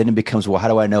approved, but then it becomes, well, how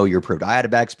do I know you're approved? I had a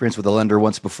bad experience with a lender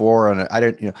once before, and I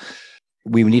didn't,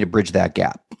 we need to bridge that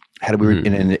gap. How do we,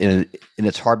 and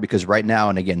it's hard because right now,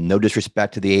 and again, no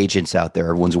disrespect to the agents out there,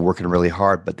 everyone's working really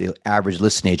hard, but the average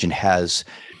listing agent has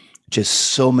just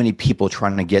so many people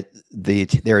trying to get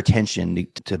their attention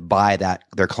to buy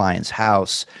their client's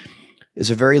house. Is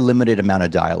a very limited amount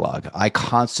of dialogue. I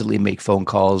constantly make phone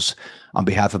calls on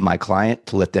behalf of my client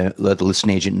to let the listing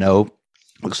agent know.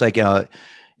 Looks like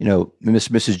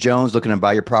Mrs. Jones looking to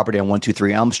buy your property on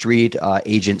 123 Elm Street.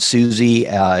 Agent Susie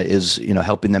is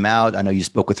helping them out. I know you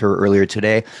spoke with her earlier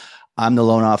today. I'm the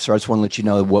loan officer. I just want to let you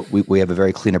know what we have a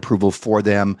very clean approval for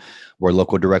them. We're a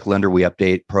local direct lender. We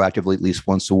update proactively at least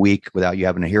once a week without you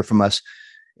having to hear from us,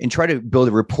 and try to build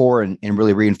a rapport and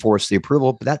really reinforce the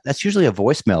approval. But that's usually a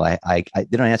voicemail. They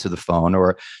don't answer the phone,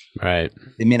 or right.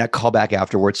 They may not call back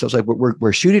afterwards. So it's like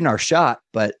we're shooting our shot,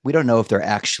 but we don't know if they're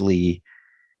actually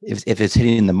if it's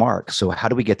hitting the mark. So how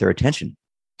do we get their attention?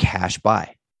 Cash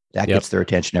buy. That gets their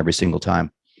attention every single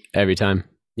time. Every time.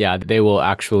 Yeah, they will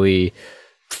actually,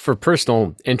 for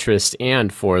personal interest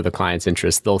and for the client's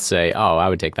interest, they'll say, "Oh, I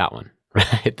would take that one."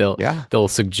 Right? They'll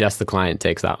suggest the client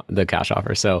takes the cash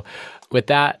offer. So with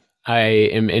that, I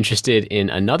am interested in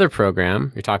another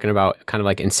program. You're talking about kind of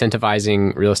like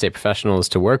incentivizing real estate professionals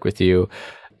to work with you.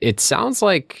 It sounds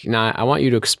like, now I want you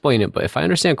to explain it, but if I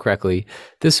understand correctly,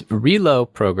 this RELO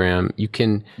program, you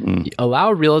can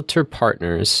allow realtor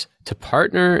partners to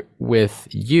partner with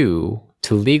you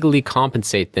to legally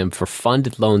compensate them for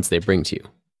funded loans they bring to you.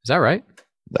 Is that right?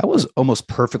 That was almost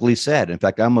perfectly said. In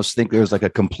fact, I almost think there was like a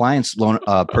compliance loan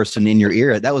person in your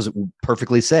ear. That was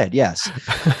perfectly said. Yes.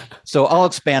 So I'll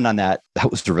expand on that.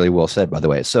 That was really well said, by the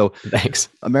way. So thanks.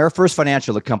 AmeriFirst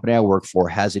Financial, the company I work for,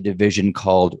 has a division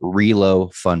called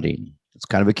RELO Funding. It's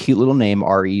kind of a cute little name,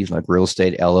 RE, like real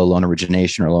estate, LO, loan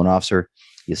origination, or loan officer.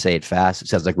 You say it fast. It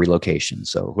sounds like relocation.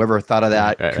 So whoever thought of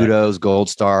that, kudos, gold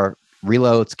star.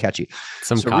 RELO, it's catchy.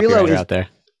 Some copywriter out there.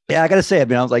 Yeah, I got to say, I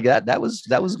was like, that was,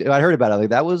 I heard about it. Like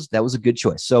that was a good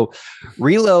choice. So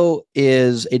RELO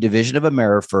is a division of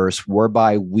AmeriFirst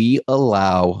whereby we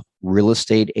allow real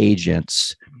estate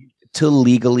agents to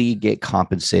legally get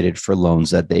compensated for loans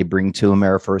that they bring to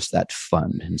AmeriFirst that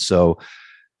fund. And so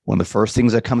one of the first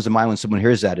things that comes to mind when someone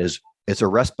hears that is it's a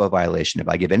RESPA violation. If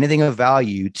I give anything of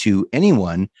value to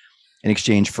anyone in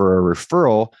exchange for a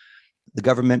referral, the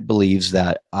government believes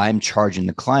that I'm charging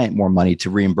the client more money to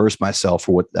reimburse myself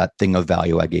for what that thing of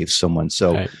value I gave someone.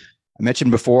 So I I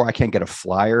mentioned before, I can't get a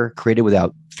flyer created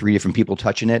without 3 different people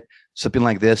touching it. Something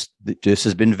like this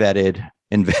has been vetted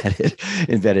and vetted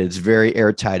and vetted. It's very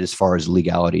airtight as far as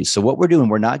legalities. So what we're doing,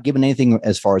 we're not giving anything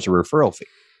as far as a referral fee.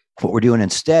 What we're doing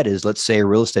instead is, let's say a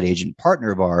real estate agent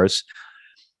partner of ours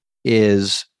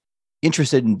is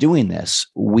interested in doing this.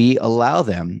 We allow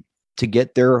them to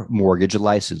get their mortgage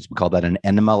license. We call that an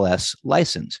NMLS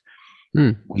license.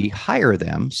 We hire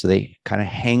them so they kind of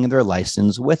hang their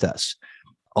license with us.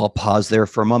 I'll pause there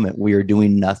for a moment. We are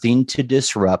doing nothing to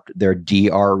disrupt their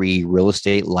DRE real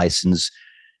estate license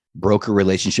broker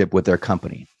relationship with their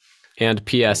company. And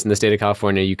PS, in the state of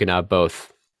California, you can have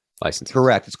both licenses.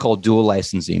 Correct. It's called dual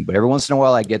licensing. But every once in a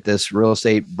while, I get this real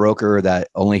estate broker that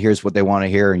only hears what they want to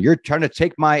hear. And you're trying to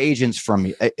take my agents from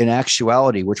me. In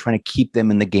actuality, we're trying to keep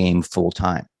them in the game full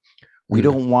time. We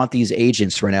don't want these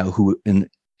agents right now who,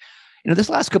 this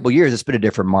last couple of years, it's been a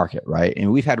different market, right?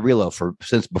 And we've had Relo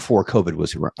since before COVID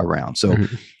was around. So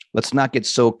let's not get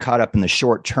so caught up in the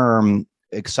short-term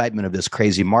excitement of this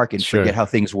crazy market and forget how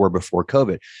things were before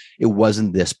COVID. It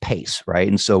wasn't this pace, right?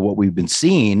 And so what we've been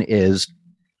seeing is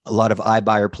a lot of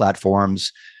iBuyer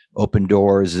platforms, Open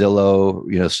Doors,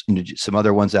 Zillow, some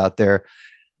other ones out there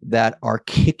that are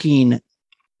kicking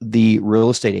the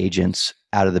real estate agents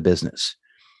out of the business.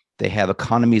 They have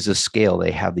economies of scale.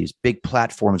 They have these big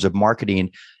platforms of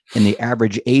marketing, and the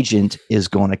average agent is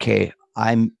going, okay,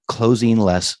 I'm closing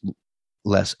less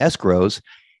escrows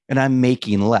and I'm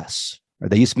making less. Or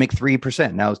they used to make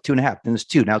 3%. Now it's 2.5%. Then it's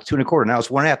 2%. Now it's 2.25%. Now it's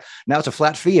 1.5%. Now it's a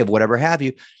flat fee of whatever have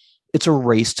you. It's a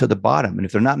race to the bottom. And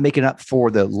if they're not making up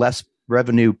for the less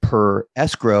revenue per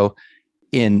escrow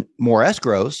in more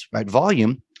escrows, right,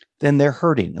 volume, then they're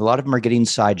hurting. A lot of them are getting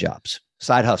side jobs,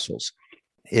 side hustles.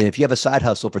 If you have a side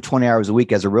hustle for 20 hours a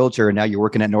week as a realtor, and now you're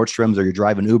working at Nordstrom's or you're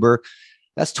driving Uber,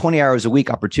 that's 20 hours a week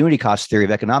opportunity cost theory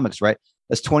of economics, right?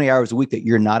 That's 20 hours a week that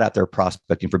you're not out there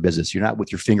prospecting for business. You're not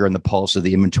with your finger on the pulse of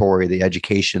the inventory, the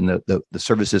education, the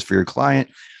services for your client.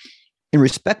 And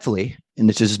respectfully, and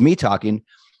this is me talking,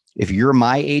 if you're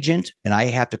my agent and I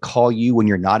have to call you when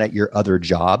you're not at your other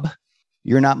job,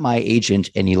 you're not my agent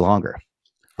any longer.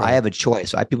 Right. I have a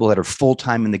choice. I have people that are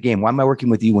full-time in the game. Why am I working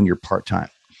with you when you're part-time?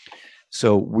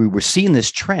 So we were seeing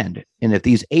this trend. And if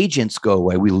these agents go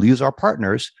away, we lose our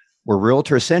partners. We're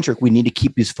realtor centric. We need to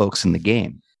keep these folks in the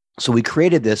game. So we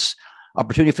created this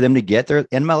opportunity for them to get their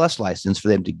NMLS license, for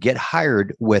them to get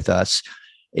hired with us.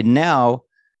 And now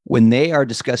when they are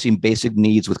discussing basic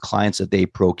needs with clients that they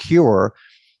procure,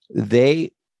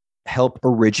 they help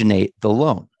originate the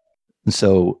loan. And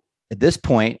so at this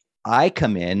point, I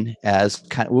come in as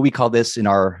kind of what we call this in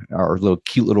our little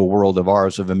cute little world of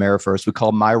ours of AmeriFirst. We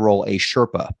call my role a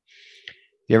Sherpa.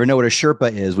 You ever know what a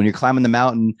Sherpa is? When you're climbing the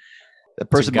mountain, the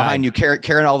person behind you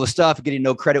carrying all the stuff, getting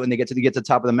no credit when they get to the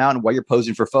top of the mountain while you're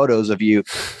posing for photos of you.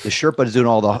 The Sherpa is doing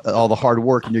all the hard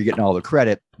work and you're getting all the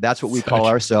credit. That's what we call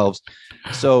ourselves.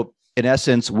 So in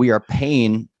essence, we are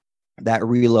paying that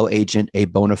Relo agent a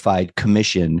bona fide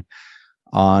commission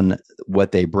on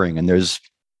what they bring. And there's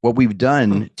what we've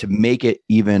done to make it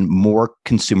even more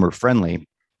consumer friendly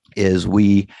is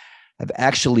we have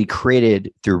actually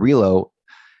created through Relo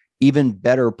even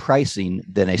better pricing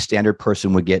than a standard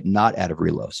person would get not out of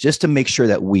Relos, just to make sure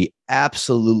that we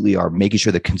absolutely are making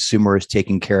sure the consumer is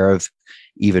taken care of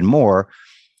even more.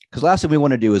 Because last thing we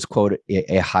want to do is quote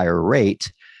a higher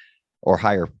rate or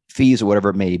higher fees or whatever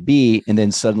it may be, and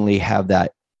then suddenly have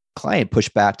that client push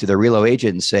back to their Relo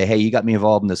agent and say, hey, you got me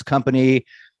involved in this company.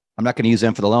 I'm not going to use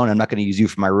them for the loan. I'm not going to use you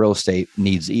for my real estate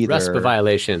needs either. RESPA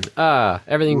violation.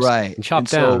 Everything's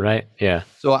chopped down, right? Yeah.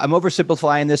 So I'm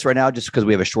oversimplifying this right now just because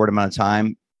we have a short amount of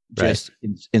time. Just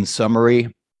in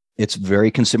summary, it's very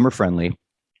consumer friendly.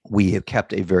 We have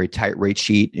kept a very tight rate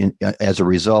sheet as a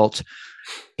result,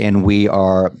 and we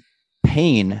are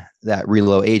paying that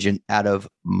Relo agent out of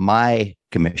my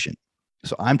commission.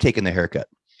 So I'm taking the haircut.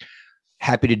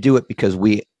 Happy to do it because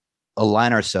we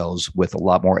align ourselves with a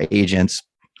lot more agents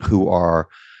who are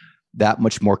that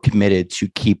much more committed to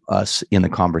keep us in the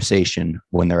conversation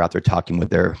when they're out there talking with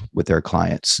their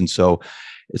clients. And so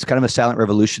it's kind of a silent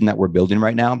revolution that we're building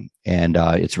right now. And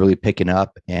it's really picking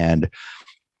up. And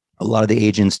a lot of the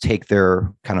agents take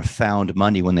their kind of found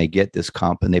money when they get this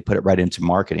comp and they put it right into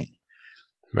marketing.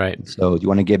 Right. So do you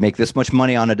want to make this much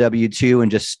money on a W-2 and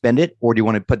just spend it? Or do you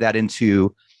want to put that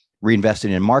into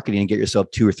reinvesting in marketing and get yourself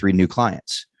 2 or 3 new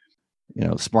clients?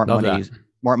 Smart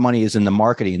money is in the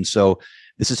marketing. So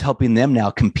this is helping them now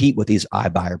compete with these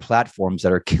iBuyer platforms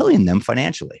that are killing them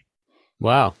financially.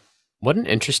 Wow. What an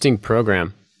interesting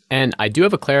program. And I do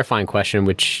have a clarifying question,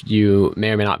 which you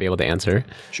may or may not be able to answer.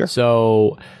 Sure.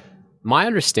 So my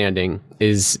understanding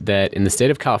is that in the state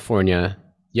of California,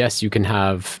 yes, you can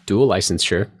have dual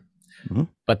licensure, Mhm.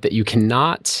 but that you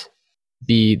cannot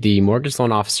be the mortgage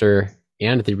loan officer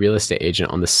and the real estate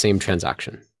agent on the same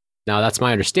transaction. Now, that's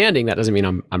my understanding. That doesn't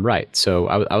mean I'm right. So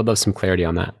I would love some clarity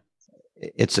on that.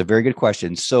 It's a very good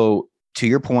question. So to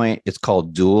your point, it's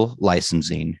called dual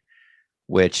licensing,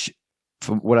 which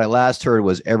from what I last heard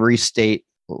was every state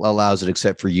allows it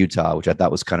except for Utah, which I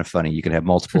thought was kind of funny. You can have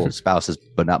multiple spouses,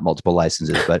 but not multiple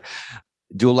licenses. But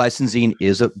dual licensing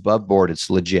is above board. It's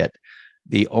legit.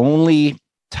 The only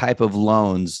type of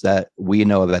loans that we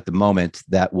know of at the moment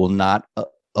that will not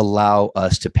allow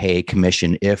us to pay a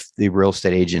commission if the real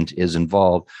estate agent is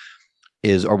involved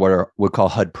are what we call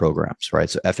HUD programs, right?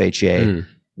 So FHA,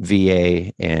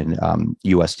 VA, and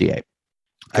USDA.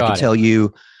 I can tell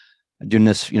you, doing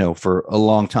this, for a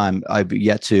long time, I've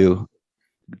yet to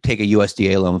take a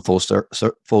USDA loan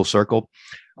full circle.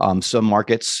 Some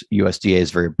markets, USDA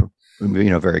is very,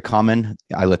 very common.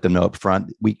 I let them know up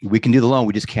front, we can do the loan,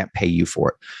 we just can't pay you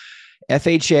for it.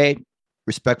 FHA,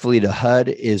 respectfully to HUD,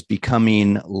 is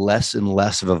becoming less and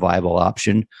less of a viable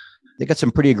option. They got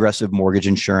some pretty aggressive mortgage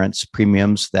insurance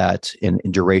premiums that in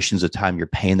durations of time you're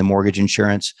paying the mortgage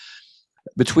insurance.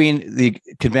 Between the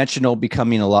conventional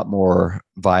becoming a lot more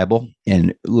viable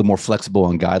and a little more flexible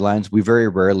on guidelines, we very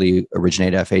rarely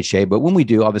originate FHA. But when we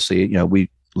do, obviously, we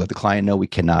let the client know we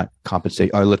cannot compensate,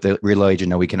 or let the real agent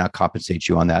know we cannot compensate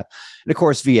you on that. And of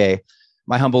course, VA,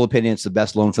 my humble opinion, it's the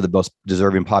best loan for the most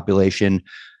deserving population.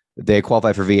 If they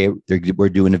qualify for VA, we're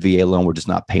doing a VA loan. We're just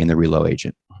not paying the real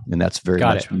agent. And that's very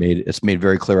much made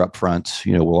very clear up front.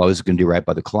 We're always going to do right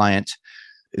by the client.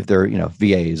 If they're,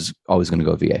 VA is always going to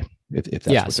go VA. If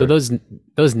that's so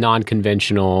those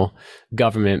non-conventional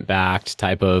government-backed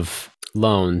type of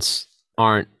loans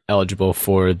aren't eligible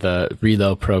for the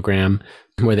RELO program,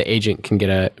 where the agent can get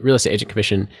a real estate agent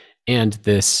commission and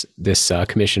this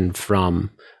commission from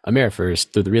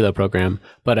AmeriFirst through the RELO program,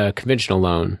 but a conventional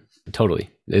loan totally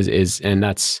is and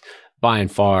that's by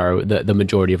and far the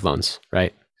majority of loans,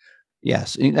 right?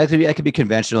 Yes, that could be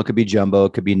conventional, it could be jumbo,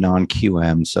 it could be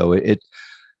non-QM. So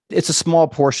it's a small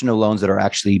portion of loans that are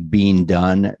actually being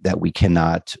done that we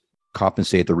cannot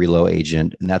compensate the RELO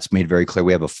agent, and that's made very clear.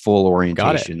 We have a full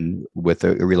orientation with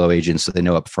a RELO agent, so they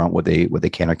know up front what they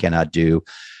can or cannot do.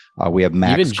 We have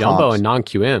max even jumbo comps. and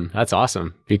non-QM. That's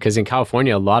awesome, because in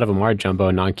California, a lot of them are jumbo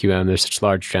and non-QM. There's such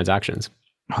large transactions.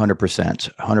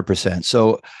 100%.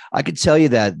 So I could tell you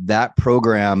that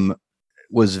program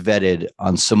was vetted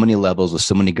on so many levels with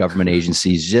so many government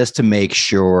agencies just to make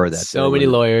sure that so many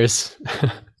lawyers.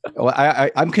 Well,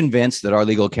 I'm convinced that our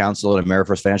legal counsel at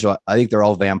AmeriFirst Financial, I think they're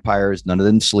all vampires. None of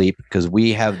them sleep because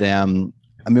we have them.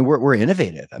 I mean, we're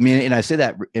innovative. I mean, and I say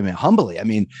that humbly. I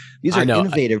mean, these are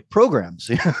innovative programs.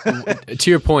 To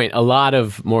your point, a lot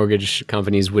of mortgage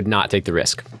companies would not take the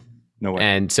risk. No way.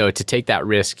 And so to take that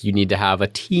risk, you need to have a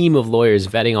team of lawyers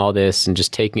vetting all this and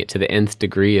just taking it to the nth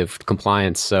degree of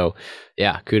compliance. So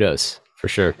yeah, kudos for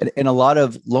sure. And a lot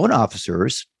of loan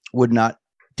officers would not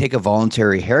take a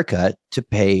voluntary haircut to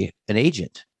pay an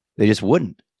agent. They just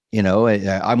wouldn't.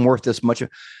 I'm worth this much.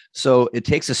 So it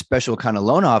takes a special kind of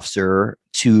loan officer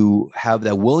to have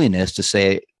that willingness to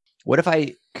say, what if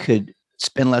I could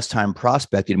spend less time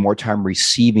prospecting, more time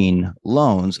receiving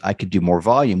loans? I could do more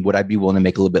volume. Would I be willing to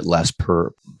make a little bit less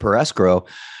per escrow?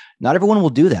 Not everyone will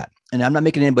do that. And I'm not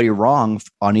making anybody wrong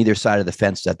on either side of the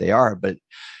fence that they are, but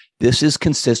this is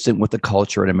consistent with the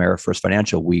culture at AmeriFirst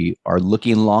Financial. We are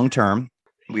looking long-term.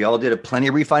 We all did plenty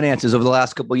of refinances over the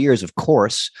last couple of years, of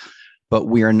course, but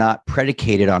we are not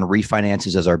predicated on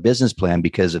refinances as our business plan,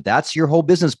 because if that's your whole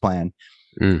business plan,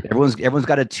 everyone's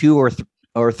got a 2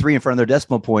 or 3 in front of their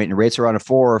decimal point and rates are on a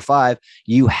 4 or 5,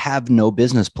 you have no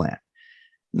business plan.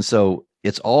 And so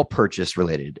it's all purchase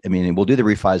related. I mean, we'll do the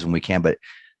refis when we can, but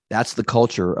that's the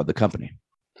culture of the company.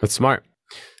 That's smart.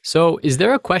 So is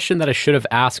there a question that I should have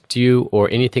asked you or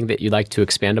anything that you'd like to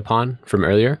expand upon from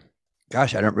earlier?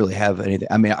 Gosh, I don't really have anything.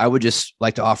 I mean, I would just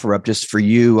like to offer up just for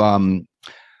you a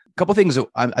couple of things that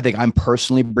I think I'm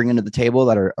personally bringing to the table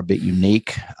that are a bit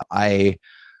unique. I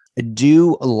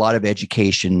do a lot of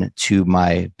education to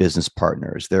my business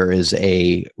partners. There is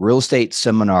a real estate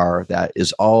seminar that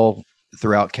is all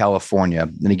throughout California.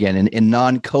 And again, in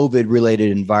non-COVID related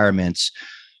environments,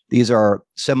 these are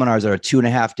seminars that are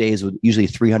 2.5 days with usually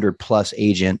 300 plus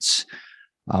agents.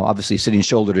 Obviously sitting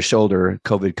shoulder to shoulder.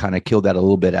 COVID kind of killed that a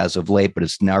little bit as of late, but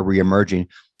it's now reemerging.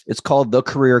 It's called The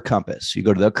Career Compass. You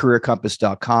go to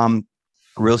thecareercompass.com.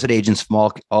 Real estate agents from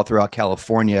all throughout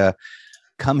California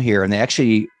come here, and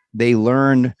they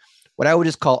learn what I would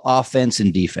just call offense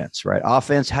and defense, right?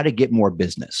 Offense, how to get more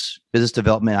business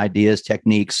development ideas,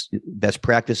 techniques, best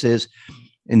practices.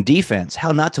 In defense,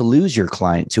 how not to lose your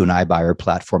client to an iBuyer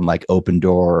platform like Opendoor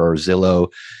or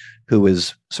Zillow, who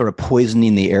is sort of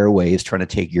poisoning the airwaves trying to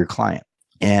take your client.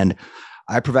 And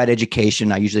I provide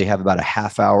education. I usually have about a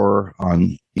half hour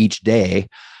on each day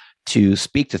to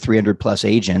speak to 300 plus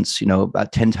agents,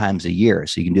 about 10 times a year.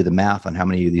 So you can do the math on how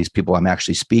many of these people I'm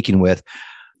actually speaking with.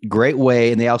 Great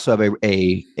way. And they also have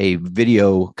a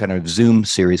video kind of Zoom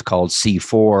series called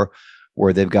C4,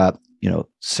 where they've got,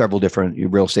 several different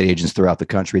real estate agents throughout the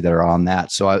country that are on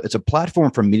that. So it's a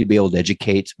platform for me to be able to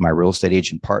educate my real estate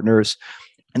agent partners.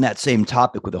 And that same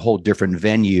topic with a whole different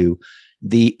venue,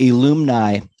 the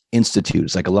Alumni Institute,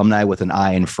 it's like alumni with an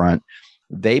I in front.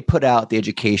 They put out the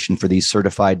education for these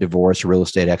certified divorce real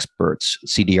estate experts,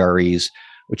 CDREs,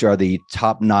 which are the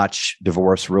top-notch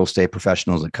divorce real estate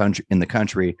professionals in the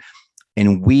country.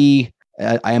 And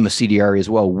I am a CDRE as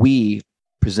well. We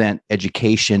present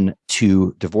education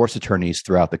to divorce attorneys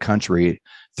throughout the country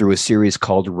through a series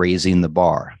called Raising the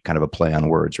Bar, kind of a play on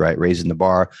words, right? Raising the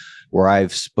Bar, where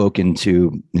I've spoken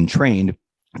to and trained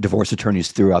divorce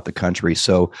attorneys throughout the country.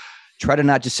 So try to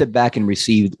not just sit back and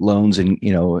receive loans and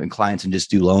clients and just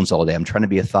do loans all day. I'm trying to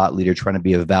be a thought leader, trying to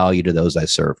be of value to those I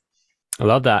serve. I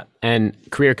love that. And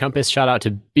Career Compass, shout out to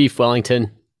Beef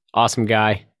Wellington. Awesome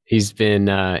guy. He's been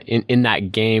in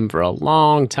that game for a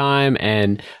long time.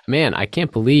 And man, I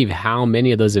can't believe how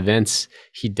many of those events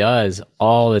he does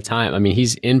all the time. I mean,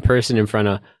 he's in person in front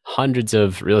of hundreds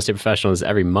of real estate professionals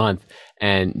every month.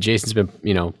 And Jason's been,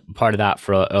 part of that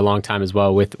for a long time as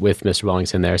well with Mr.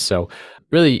 Wellington there. So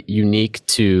really unique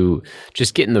to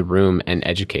just get in the room and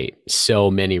educate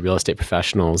so many real estate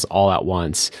professionals all at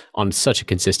once on such a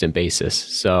consistent basis.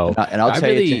 So, and I'll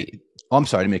tell you, I'm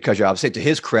sorry, I didn't mean to cut you off. I'll say to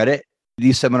his credit,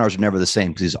 these seminars are never the same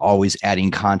because he's always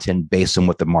adding content based on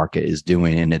what the market is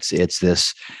doing. And it's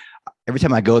this, every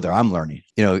time I go there, I'm learning,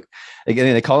 again,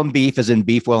 they call him Beef as in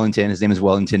Beef Wellington. His name is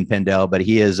Wellington Pendel, but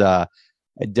he is a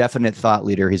definite thought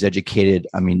leader. He's educated,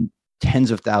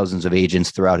 tens of thousands of agents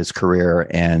throughout his career.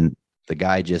 And the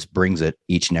guy just brings it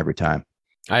each and every time.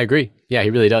 I agree. Yeah, he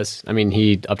really does. I mean,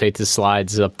 he updates his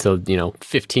slides up to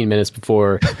 15 minutes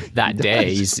before that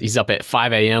day. He's up at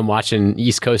 5 a.m. watching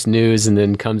East Coast news, and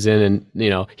then comes in and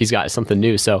he's got something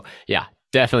new. So yeah,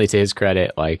 definitely to his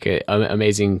credit,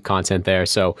 amazing content there.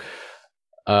 So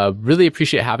really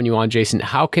appreciate having you on, Jason.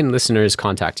 How can listeners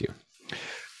contact you?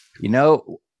 The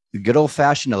good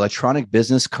old-fashioned electronic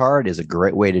business card is a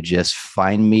great way to just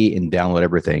find me and download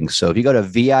everything. So if you go to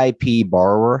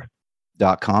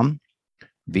VIPborrower.com,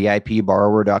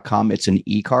 it's an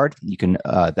e-card. You can,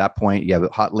 at that point, you have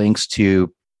hot links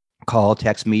to call,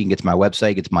 text me, and get to my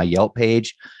website, get to my Yelp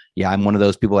page. Yeah, I'm one of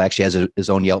those people who actually has his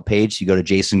own Yelp page. You go to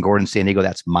Jason Gordon San Diego,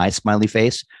 that's my smiley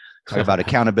face. Talk about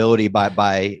accountability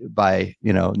by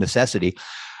necessity.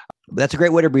 That's a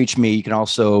great way to reach me. You can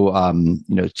also,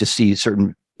 just see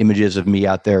certain images of me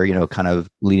out there, kind of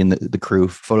leading the crew,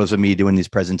 photos of me doing these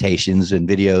presentations and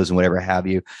videos and whatever have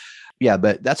you. Yeah,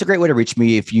 but that's a great way to reach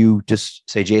me. If you just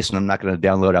say, Jason, I'm not going to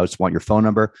download, I just want your phone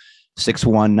number,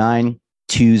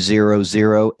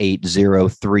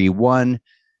 619-200-8031.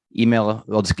 Email,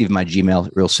 I'll just give you my Gmail,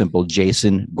 real simple,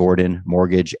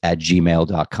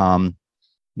 jasongordonmortgage@gmail.com.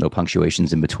 No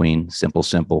punctuations in between,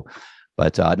 simple.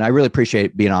 But and I really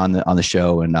appreciate being on the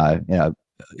show, and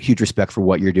huge respect for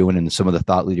what you're doing and some of the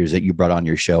thought leaders that you brought on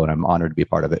your show, and I'm honored to be a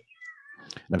part of it.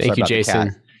 Thank you,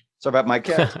 Jason. Sorry about my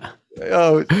cat.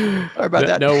 Oh, sorry about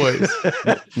that. No worries.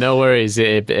 No worries.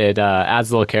 It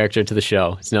adds a little character to the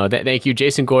show. So thank you,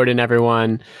 Jason Gordon,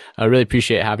 everyone. I really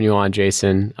appreciate having you on,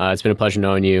 Jason. It's been a pleasure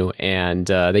knowing you, and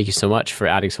thank you so much for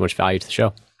adding so much value to the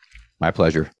show. My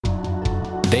pleasure.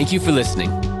 Thank you for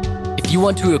listening. If you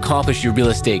want to accomplish your real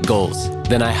estate goals,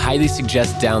 then I highly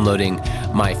suggest downloading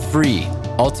my free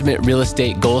Ultimate Real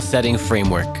Estate Goal Setting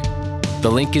Framework. The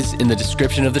link is in the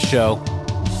description of the show,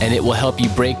 and it will help you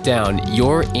break down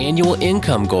your annual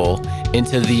income goal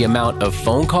into the amount of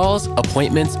phone calls,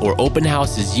 appointments, or open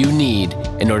houses you need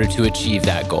in order to achieve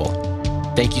that goal.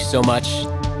 Thank you so much,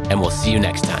 and we'll see you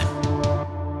next time.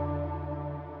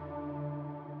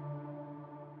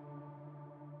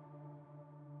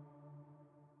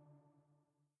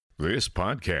 This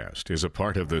podcast is a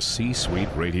part of the C-Suite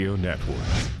Radio Network.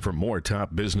 For more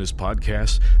top business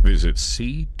podcasts, visit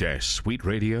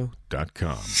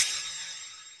c-suiteradio.com.